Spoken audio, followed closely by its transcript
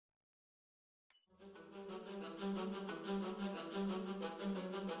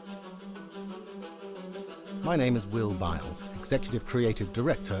My name is Byles, Executive Creative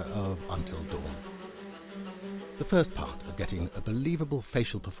Director of Until Dawn. The first part of getting a believable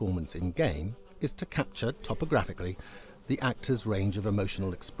facial performance in-game is to capture, topographically, the actor's range of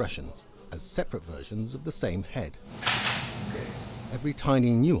emotional expressions as separate versions of the same head. Every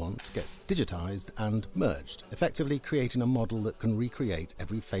tiny nuance gets digitized and merged, effectively creating a model that can recreate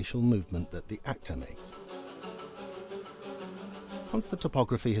every facial movement that the actor makes. Once the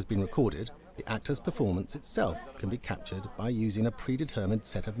topography has been recorded, the actor's performance itself can be captured by using a predetermined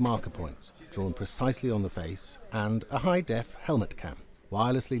set of marker points drawn precisely on the face and a high-def helmet cam,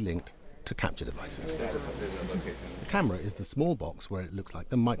 wirelessly linked to capture devices. The camera is the small box where it looks like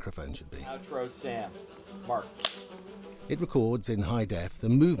the microphone should be. Outro Sam. Mark. It records in high def the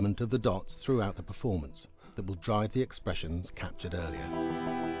movement of the dots throughout the performance that will drive the expressions captured earlier.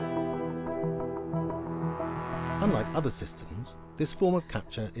 Unlike other systems, this form of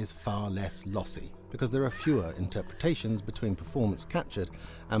capture is far less lossy because there are fewer interpretations between performance captured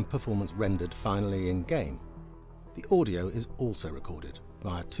and performance rendered finally in-game. The audio is also recorded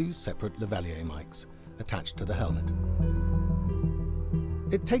via two separate lavalier mics attached to the helmet.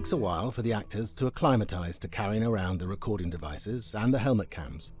 It takes a while for the actors to acclimatise to carrying around the recording devices and the helmet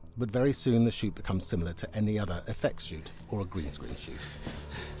cams, but very soon the shoot becomes similar to any other effects shoot or a green screen shoot.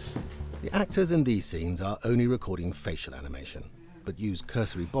 The actors in these scenes are only recording facial animation, but use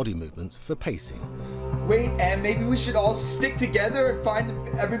cursory body movements for pacing. Wait, and maybe we should all stick together and find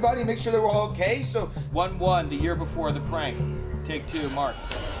everybody and make sure that we're all okay, so... 1-1, the year before the prank. Take 2, Mark.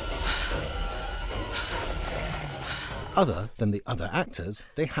 Other than the other actors,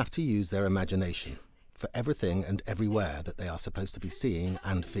 they have to use their imagination for everything and everywhere that they are supposed to be seeing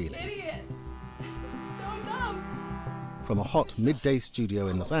and feeling. Idiot! So dumb! From a hot midday studio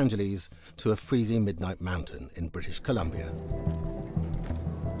in Los Angeles to a freezing midnight mountain in British Columbia.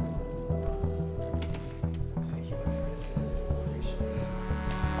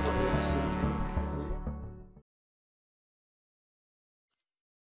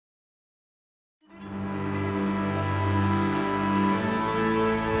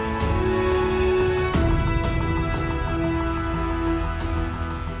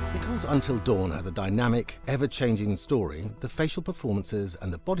 Because Until Dawn has a dynamic, ever-changing story, the facial performances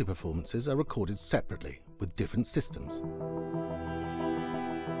and the body performances are recorded separately with different systems.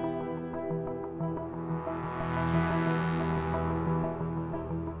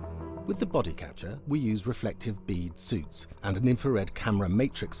 With the body capture, we use reflective bead suits and an infrared camera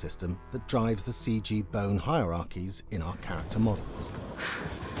matrix system that drives the CG bone hierarchies in our character models.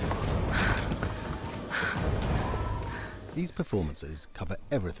 These performances cover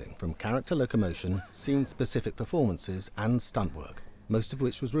everything from character locomotion, scene-specific performances and stunt work, most of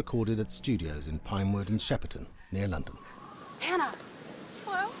which was recorded at studios in Pinewood and Shepperton, near London. Hannah!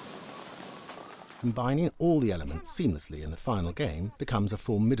 Hello? Combining all the elements seamlessly in the final game becomes a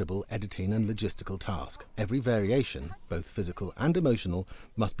formidable editing and logistical task. Every variation, both physical and emotional,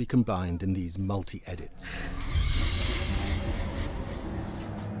 must be combined in these multi-edits.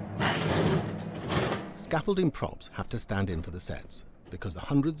 Scaffolding props have to stand in for the sets, because the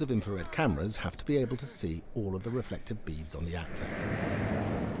hundreds of infrared cameras have to be able to see all of the reflective beads on the actor.